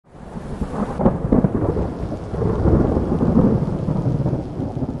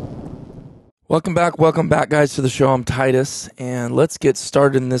Welcome back, guys, to the show. I'm Titus, and let's get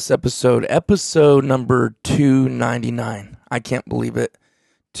started in this episode number 299. I can't believe it.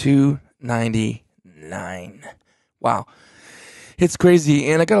 299. Wow. It's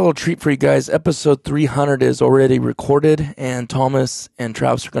crazy, and I got a little treat for you guys. Episode 300 is already recorded, and Thomas and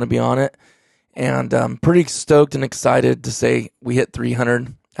Travis are going to be on it, and I'm pretty stoked and excited to say we hit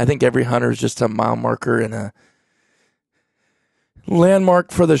 300. I think every 100 is just a mile marker and a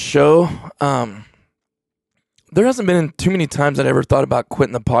landmark for the show. There hasn't been too many times I ever thought about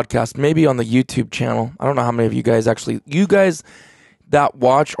quitting the podcast. Maybe on the YouTube channel. I don't know how many of you guys that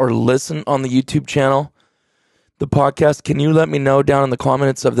watch or listen on the YouTube channel, the podcast, can you let me know down in the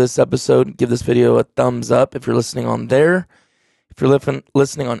comments of this episode? Give this video a thumbs up if you're listening on there. If you're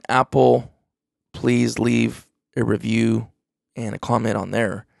listening on Apple, please leave a review and a comment on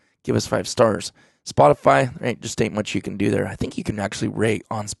there. Give us 5 stars. Spotify, there just ain't much you can do there. I think you can actually rate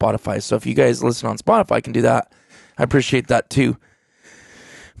on Spotify. So if you guys listen on Spotify, can do that. I appreciate that too.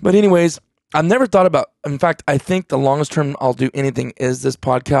 But anyways, I've never thought about, in fact, I think the longest term I'll do anything is this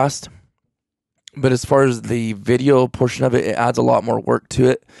podcast. But as far as the video portion of it, it adds a lot more work to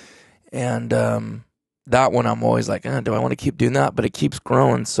it. And that one I'm always like, do I want to keep doing that? But it keeps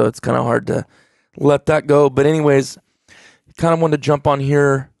growing, so it's kind of hard to let that go. But anyways, kind of wanted to jump on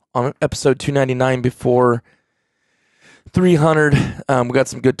here on episode 299 before 300. We got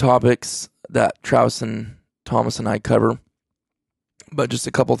some good topics that Travis and Thomas and I cover, but just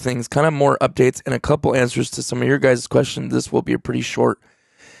a couple things, kind of more updates and a couple answers to some of your guys' questions. This will be a pretty short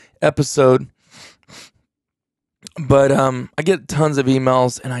episode, but I get tons of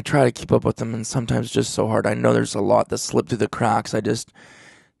emails and I try to keep up with them, and sometimes it's just so hard. I know there's a lot that slip through the cracks.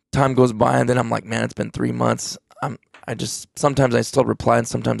 Time goes by and then I'm like, man, it's been 3 months. Sometimes I still reply and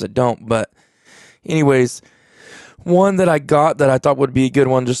sometimes I don't. But anyways, one that I got that I thought would be a good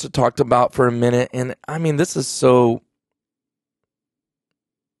one just to talk about for a minute. And I mean, this is so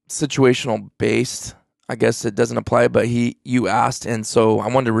situational based. I guess it doesn't apply, but you asked. And so I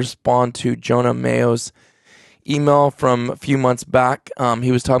wanted to respond to Jonah Mayo's email from a few months back.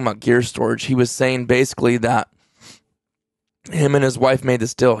 He was talking about gear storage. He was saying basically that him and his wife made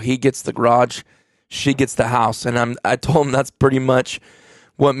this deal. He gets the garage, she gets the house. And I told him that's pretty much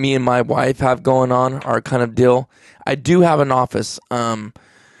what me and my wife have going on, our kind of deal. I do have an office. And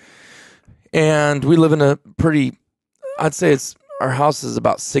we live in a pretty, I'd say our house is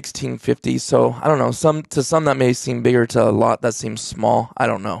about 1650. So I don't know, to some that may seem bigger, to a lot that seems small. I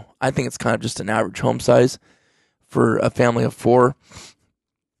don't know. I think it's kind of just an average home size for a family of 4.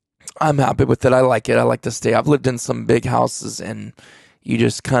 I'm happy with it. I like it. I like to stay. I've lived in some big houses and you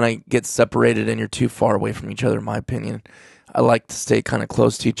just kind of get separated and you're too far away from each other, in my opinion. I like to stay kind of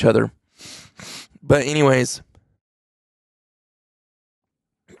close to each other. But anyways,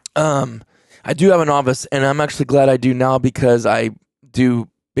 I do have an office, and I'm actually glad I do now because I do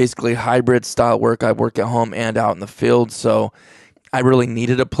basically hybrid style work. I work at home and out in the field, so I really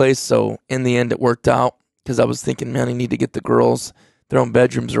needed a place. So in the end, it worked out because I was thinking, man, I need to get the girls their own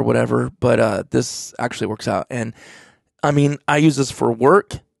bedrooms or whatever. But this actually works out. And I mean, I use this for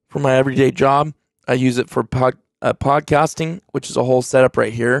work, for my everyday job. I use it for podcasting, which is a whole setup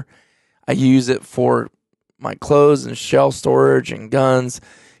right here. I use it for my clothes and shell storage and guns,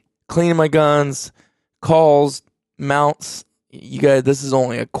 cleaning my guns, calls, mounts. You guys, this is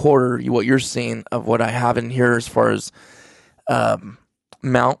only a quarter what you're seeing of what I have in here as far as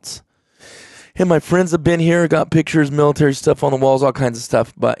mounts. And my friends have been here, got pictures, military stuff on the walls, all kinds of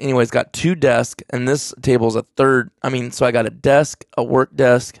stuff. But anyways, got 2 desks, and this table's a third. So I got a desk, a work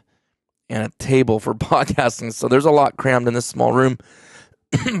desk, and a table for podcasting. So there's a lot crammed in this small room.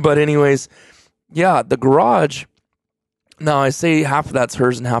 But anyways, yeah, the garage, now I say half of that's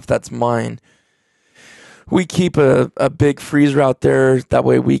hers and half that's mine. We keep a big freezer out there. That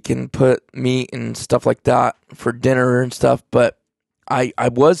way we can put meat and stuff like that for dinner and stuff. But I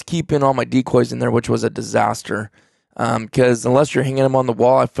was keeping all my decoys in there, which was a disaster. Because unless you're hanging them on the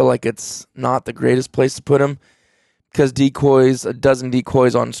wall, I feel like it's not the greatest place to put them. Because decoys, a dozen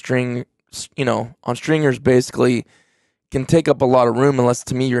decoys on string, on stringers basically can take up a lot of room unless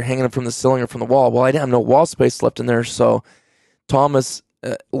to me you're hanging them from the ceiling or from the wall. Well, I didn't have no wall space left in there. So Thomas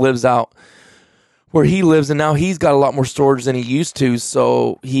lives out where he lives, and now he's got a lot more storage than he used to.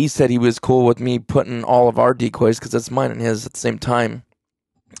 So he said he was cool with me putting all of our decoys, because it's mine and his at the same time,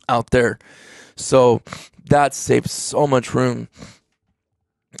 out there. So that saves so much room.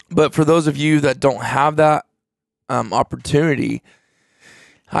 But for those of you that don't have that opportunity,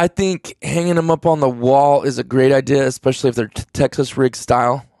 I think hanging them up on the wall is a great idea, especially if they're Texas rig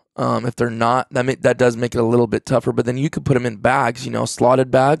style. If they're not, that does make it a little bit tougher. But then you could put them in bags, slotted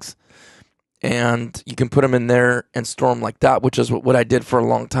bags, and you can put them in there and store them like that, which is what I did for a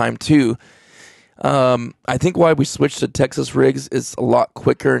long time too. I think why we switched to Texas rigs is a lot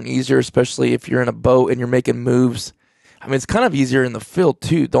quicker and easier, especially if you're in a boat and you're making moves. I mean, it's kind of easier in the field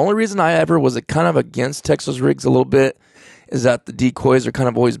too. The only reason I ever was kind of against Texas rigs a little bit is that the decoys are kind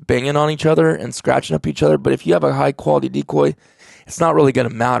of always banging on each other and scratching up each other. But if you have a high quality decoy, it's not really going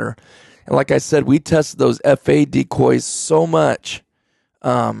to matter. And like I said, we tested those FA decoys so much,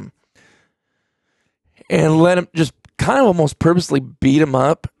 and let them just kind of almost purposely beat them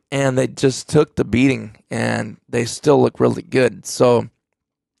up, and they just took the beating, and they still look really good. So,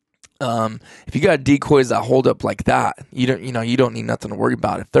 if you got decoys that hold up like that, you don't need nothing to worry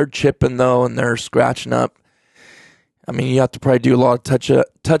about. If they're chipping though and they're scratching up, I mean, you have to probably do a lot of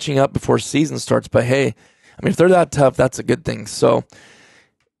touching up before season starts. But hey, I mean, if they're that tough, that's a good thing. So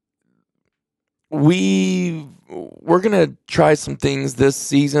we're gonna try some things this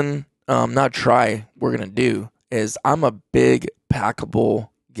season. We're gonna do is I'm a big packable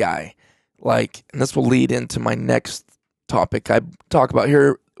guy. Like, and this will lead into my next topic I talk about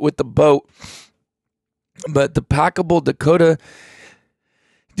here with the boat. But the packable Dakota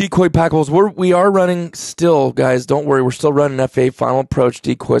decoy packables, we are running still, guys. Don't worry, we're still running FA final approach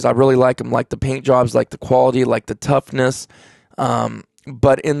decoys. I really like them, like the paint jobs, like the quality, like the toughness.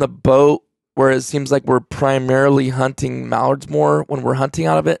 But in the boat, where it seems like we're primarily hunting mallards more when we're hunting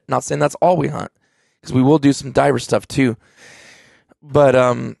out of it. Not saying that's all we hunt, because we will do some diver stuff too. But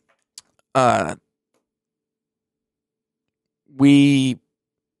we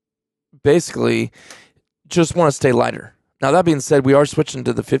basically just want to stay lighter. Now, that being said, we are switching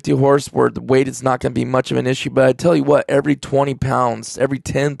to the 50 horse where the weight is not going to be much of an issue. But I tell you what, every 20 pounds, every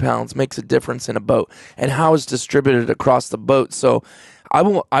 10 pounds makes a difference in a boat and how it's distributed across the boat. So I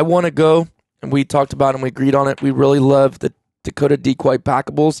want to go, and we talked about it and we agreed on it. We really love the Dakota decoy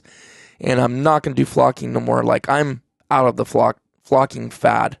packables, and I'm not going to do flocking no more. Like, I'm out of the flocking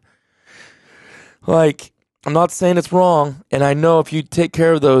fad. Like, I'm not saying it's wrong, and I know if you take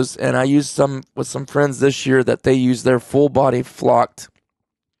care of those, and I used some with some friends this year that they use their full body flocked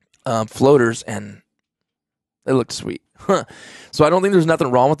floaters, and they look sweet. So I don't think there's nothing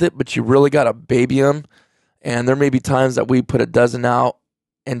wrong with it, but you really got to baby them, and there may be times that we put a dozen out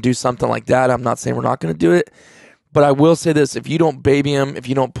and do something like that. I'm not saying we're not going to do it, but I will say this: if you don't baby them, if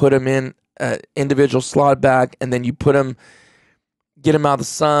you don't put them in an individual slot bag, and then you get them out of the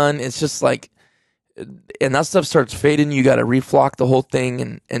sun, it's just like, and that stuff starts fading, you got to reflock the whole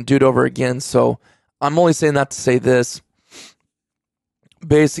thing and do it over again. So I'm only saying that to say this.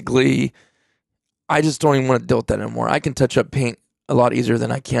 Basically, I just don't even want to deal with that anymore. I can touch up paint a lot easier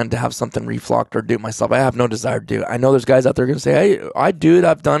than I can to have something reflocked or do it myself. I have no desire to do it. I know there's guys out there going to say, hey, I do it,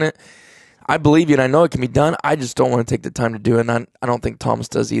 I've done it. I believe you, and I know it can be done. I just don't want to take the time to do it, and I don't think Thomas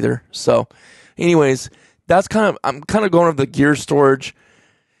does either. So anyways, I'm kind of going over the gear storage.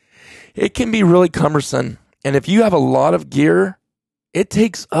 It can be really cumbersome. And if you have a lot of gear, it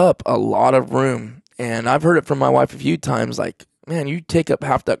takes up a lot of room. And I've heard it from my wife a few times, like, man, you take up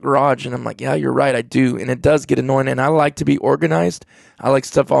half that garage. And I'm like, yeah, you're right, I do. And it does get annoying. And I like to be organized. I like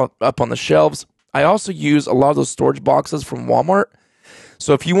stuff all up on the shelves. I also use a lot of those storage boxes from Walmart.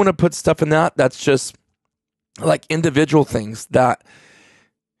 So if you want to put stuff in that, that's just like individual things that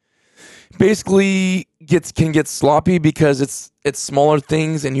basically can get sloppy because it's smaller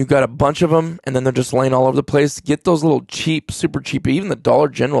things and you got a bunch of them and then they're just laying all over the place. Get those little cheap, super cheap. Even the Dollar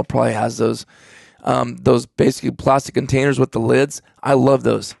General probably has those basically plastic containers with the lids. I love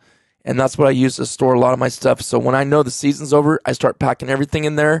those, and that's what I use to store a lot of my stuff. So when I know the season's over, I start packing everything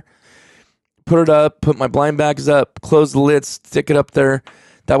in there, put it up, put my blind bags up, close the lids, stick it up there.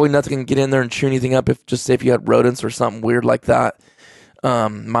 That way nothing can get in there and chew anything up. If you had rodents or something weird like that.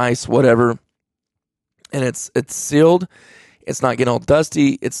 Mice, whatever, and it's sealed. It's not getting all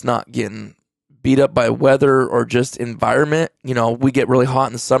dusty. It's not getting beat up by weather or just environment. You know, we get really hot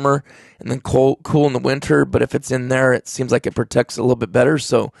in the summer and then cool in the winter, but if it's in there, it seems like it protects it a little bit better.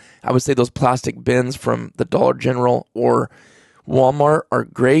 So I would say those plastic bins from the Dollar General or Walmart are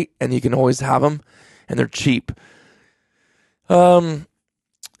great, and you can always have them, and they're cheap. And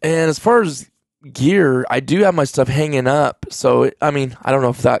as far as gear, I do have my stuff hanging up, so I don't know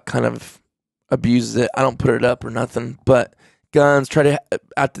if that kind of abuses it. I don't put it up or nothing, but guns, try to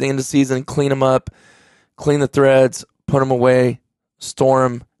at the end of the season clean them up, clean the threads, put them away, store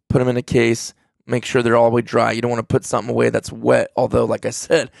them, put them in a case, make sure they're all the way dry. You don't want to put something away that's wet, although like I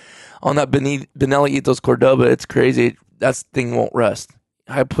said on that Benelli Ethos Cordoba, it's crazy, that thing won't rust.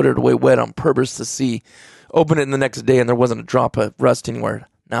 I put it away wet on purpose to see, open it in the next day and there wasn't a drop of rust anywhere.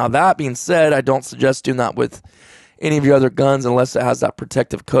 Now, that being said, I don't suggest doing that with any of your other guns unless it has that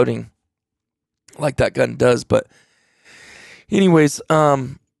protective coating. like that gun does. But anyways, I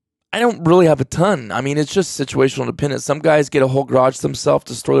don't really have a ton. I mean, it's just situational dependent. Some guys get a whole garage to themselves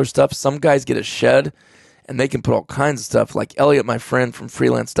to store their stuff. Some guys get a shed and they can put all kinds of stuff. Like Elliot, my friend from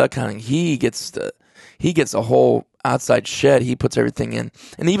Freelance Duck Hunting, he gets a whole outside shed. He puts everything in,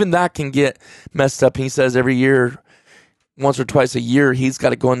 and even that can get messed up. He says every year, once or twice a year, he's got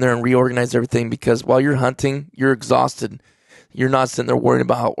to go in there and reorganize everything, because while you're hunting, you're exhausted. You're not sitting there worrying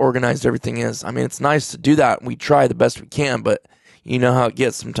about how organized everything is. I mean, it's nice to do that. We try the best we can, but you know how it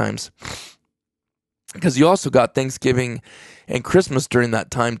gets sometimes. Because you also got Thanksgiving and Christmas during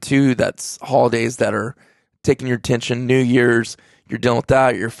that time too. That's holidays that are taking your attention. New Year's, you're dealing with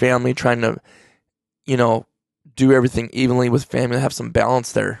that. Your family, trying to, do everything evenly with family, have some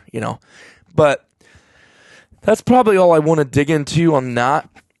balance there, But that's probably all I want to dig into on that.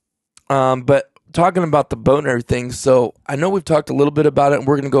 But talking about the boat and everything, so I know we've talked a little bit about it, and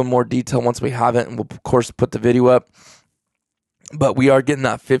we're going to go in more detail once we have it, and we'll, of course, put the video up. But we are getting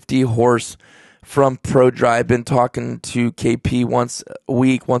that 50 horse from ProDrive. Been talking to KP once a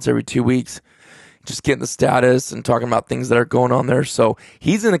week, once every 2 weeks, just getting the status and talking about things that are going on there. So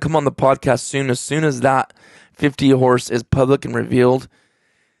he's going to come on the podcast soon. As soon as that 50 horse is public and revealed,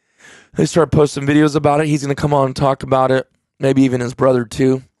 they start posting videos about it. He's going to come on and talk about it, maybe even his brother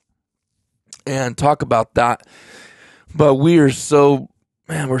too, and talk about that. But we're so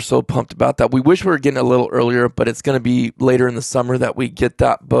pumped about that. We wish we were getting a little earlier, but it's going to be later in the summer that we get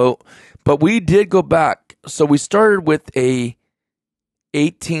that boat. But we did go back. So we started with a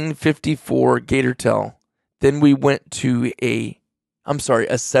 1854 Gator Tail. Then we went to a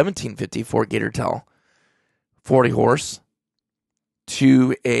 1754 Gator Tail 40 horse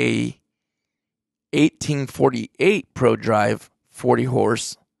to a 1848 ProDrive 40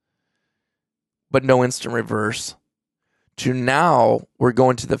 horse, but no instant reverse, to now we're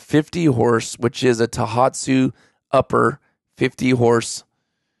going to the 50 horse, which is a Tohatsu upper 50 horse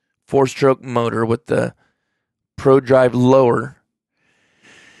 4-stroke motor with the ProDrive lower.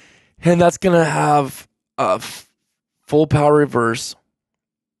 And that's going to have a full power reverse,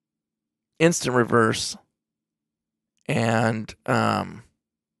 instant reverse, and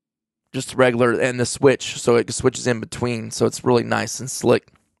just regular, and the switch, so it switches in between, so it's really nice and slick.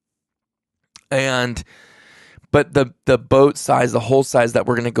 But the boat size, the whole size that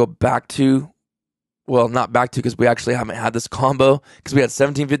we're going to go back to, well, not back to, because we actually haven't had this combo, because we had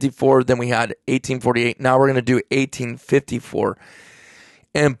 1754, then we had 1848. Now we're going to do 1854.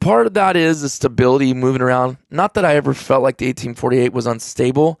 And part of that is the stability moving around. Not that I ever felt like the 1848 was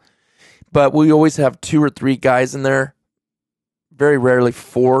unstable, but we always have 2 or 3 guys in there. Very rarely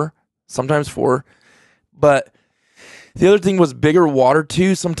 4, sometimes 4. But the other thing was bigger water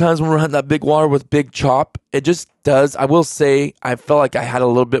too. Sometimes when we're hunting that big water with big chop, it just does. I will say I felt like I had a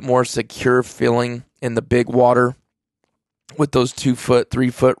little bit more secure feeling in the big water with those 2-foot,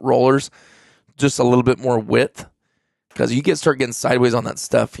 3-foot rollers. Just a little bit more width, because you start getting sideways on that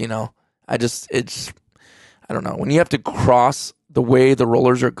stuff. I don't know. When you have to cross the way the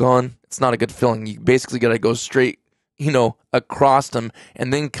rollers are going, it's not a good feeling. You basically got to go straight, across them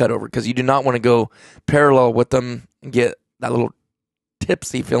and then cut over, because you do not want to go parallel with them and get that little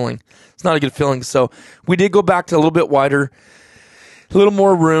tipsy feeling. It's not a good feeling. So we did go back to a little bit wider, a little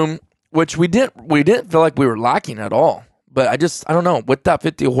more room, which we didn't feel like we were lacking at all. But I don't know, with that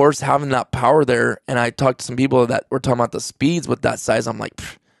 50 horse, having that power there, and I talked to some people that were talking about the speeds with that size. I'm like,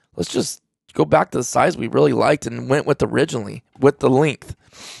 let's just go back to the size we really liked and went with originally, with the length.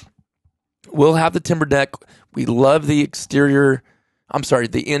 We'll have the timber deck. We love the interior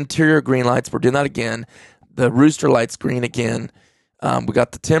green lights. We're doing that again. The rooster lights green again. We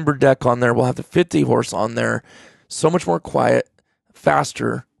got the timber deck on there. We'll have the 50 horse on there. So much more quiet,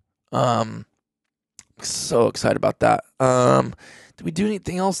 faster. So excited about that. Did we do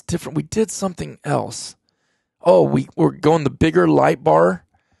anything else different? We did something else. Oh, we're going the bigger light bar,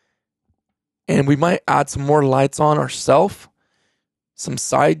 and we might add some more lights on ourselves. Some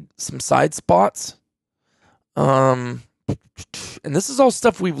side spots. And this is all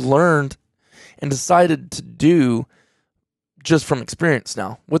stuff we've learned and decided to do just from experience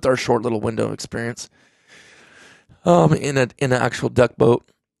now, with our short little window of experience. In an actual duck boat.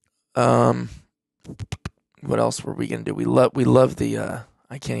 What else were we gonna do? We love the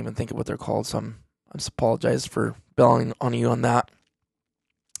I can't even think of what they're called, so I'm apologize for belling on you on that.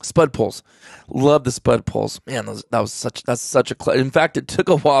 Spud poles. Love the spud poles. Man, that's such a in fact, it took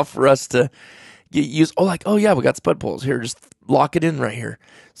a while for us to get used. Oh yeah, we got spud poles here. Just lock it in right here.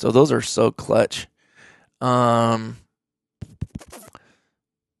 So those are so clutch. And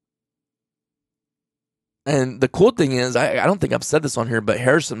the cool thing is, I don't think I've said this on here, but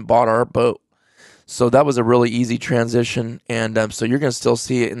Harrison bought our boat. So that was a really easy transition, and so you're gonna still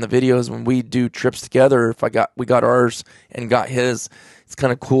see it in the videos when we do trips together. If we got ours and got his, it's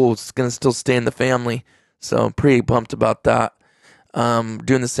kind of cool. It's gonna still stay in the family, so I'm pretty pumped about that.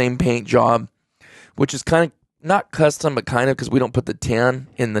 Doing the same paint job, which is kind of not custom, but kind of, because we don't put the tan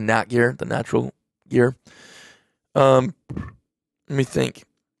in the nat gear, the natural gear. Let me think.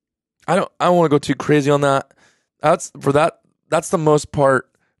 I don't want to go too crazy on that. That's the most part.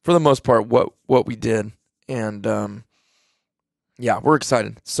 For the most part, what we did, and yeah, we're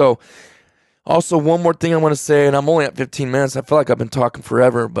excited. So, also one more thing I want to say, and I'm only at 15 minutes. I feel like I've been talking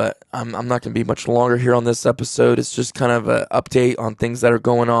forever, but I'm not going to be much longer here on this episode. It's just kind of an update on things that are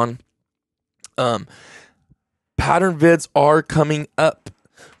going on. Pattern vids are coming up.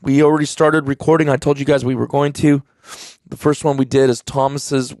 We already started recording. I told you guys we were going to. The first one we did is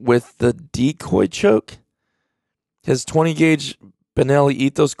Thomas's with the decoy choke. His 20 gauge Benelli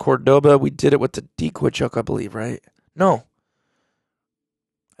Ethos Cordoba. We did it with the decoy choke, I believe, right? No.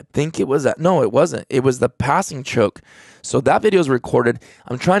 I think it was that. No, it wasn't. It was the passing choke. So that video is recorded.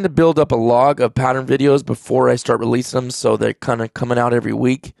 I'm trying to build up a log of pattern videos before I start releasing them, so they're kind of coming out every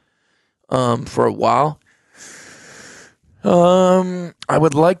week for a while. I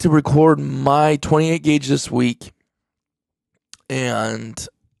would like to record my 28 gauge this week, and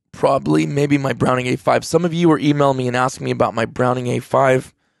probably maybe my Browning A5. Some of you were emailing me and asking me about my Browning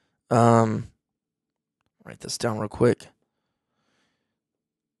A5. Write this down real quick.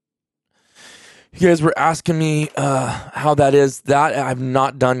 You guys were asking me how that is. That I've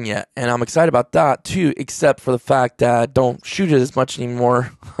not done yet, and I'm excited about that too, except for the fact that I don't shoot it as much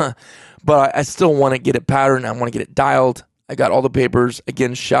anymore. But I still want to get it patterned. I want to get it dialed. I got all the papers.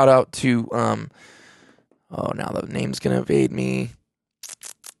 Again, shout out to now the name's gonna evade me.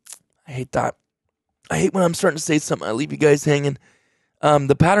 I hate that. I hate when I'm starting to say something, I leave you guys hanging.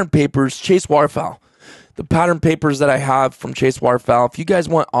 The pattern papers, Chase Waterfowl. The pattern papers that I have from Chase Waterfowl. If you guys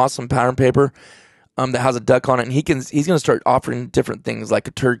want awesome pattern paper that has a duck on it, and he's going to start offering different things like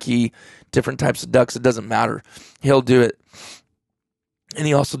a turkey, different types of ducks. It doesn't matter. He'll do it. And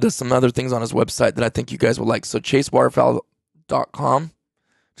he also does some other things on his website that I think you guys will like. So chasewaterfowl.com.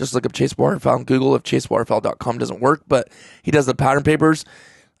 Just look up Chase Waterfowl on Google if chasewaterfowl.com doesn't work. But he does the pattern papers.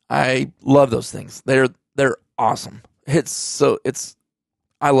 I love those things. They're awesome. I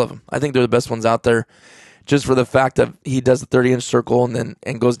love them. I think they're the best ones out there, just for the fact that he does the 30-inch circle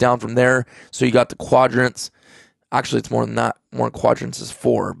and goes down from there. So you got the quadrants. Actually, it's more than that. More quadrants is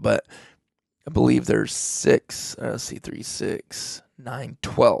 4, but I believe there's 6. Let's see, 3, 6, 9,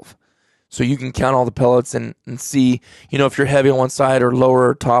 12. So you can count all the pellets and see, if you're heavy on one side or lower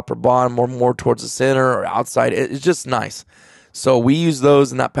or top or bottom or more towards the center or outside. It's just nice. So we use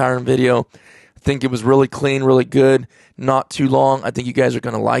those in that pattern video. I think it was really clean, really good, not too long. I think you guys are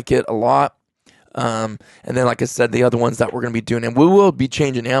going to like it a lot. And then, like I said, the other ones that we're going to be doing, and we will be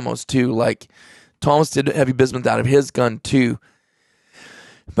changing ammos too. Like Thomas did heavy bismuth out of his gun too.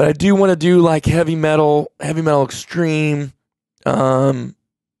 But I do want to do like heavy metal extreme,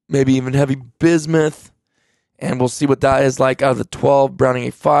 maybe even heavy bismuth. And we'll see what that is like out of the 12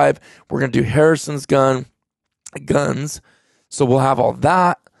 Browning A5. We're going to do Harrison's guns. So we'll have all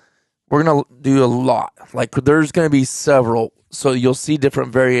that. We're going to do a lot. Like there's going to be several. So you'll see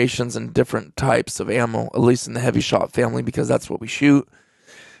different variations and different types of ammo, at least in the heavy shot family, because that's what we shoot.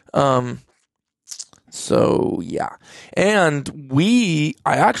 So yeah. And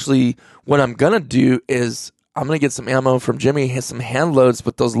what I'm going to do is I'm going to get some ammo from Jimmy, some hand loads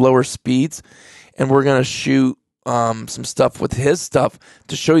with those lower speeds. And we're going to shoot some stuff with his stuff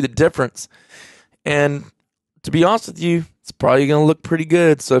to show you the difference. And to be honest with you, it's probably going to look pretty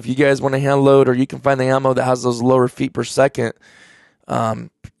good. So if you guys want to hand load, or you can find the ammo that has those lower feet per second,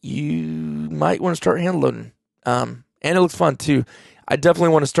 you might want to start hand loading. And it looks fun too. I definitely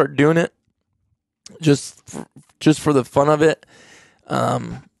want to start doing it just for the fun of it.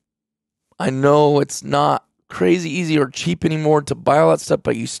 I know it's not crazy easy or cheap anymore to buy all that stuff,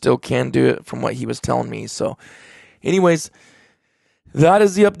 but you still can do it from what he was telling me. So anyways, that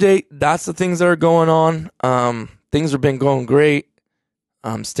is the update. That's the things that are going on. Things have been going great.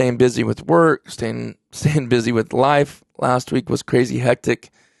 Staying busy with work, staying busy with life. Last week was crazy hectic,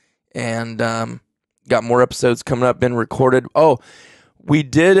 and got more episodes coming up, been recorded. Oh, we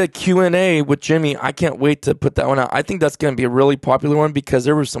did a Q&A with Jimmy. I can't wait to put that one out. I think that's going to be a really popular one because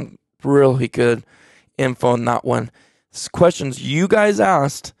there was some really good info in that one. Questions you guys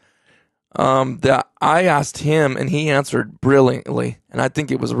asked that I asked him, and he answered brilliantly, and I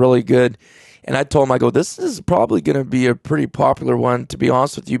think it was really good. And I told him, I go, this is probably going to be a pretty popular one, to be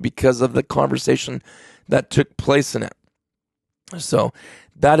honest with you, because of the conversation that took place in it. So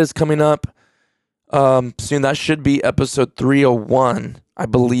that is coming up. soon. That should be episode 301, I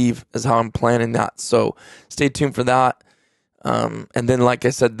believe, is how I'm planning that. So stay tuned for that. And then, like I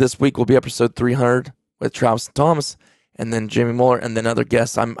said, this week will be episode 300 with Travis and Thomas, and then Jimmy Muller, and then other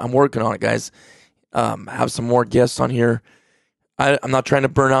guests. I'm working on it, guys. Have some more guests on here. I'm not trying to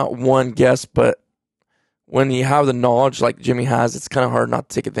burn out one guest, but when you have the knowledge like Jimmy has, it's kind of hard not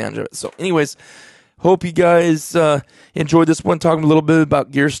to take advantage of it. So anyways, hope you guys enjoyed this one, talking a little bit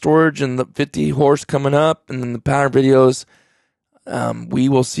about gear storage and the 50 horse coming up and then the pattern videos. We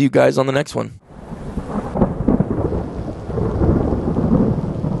will see you guys on the next one.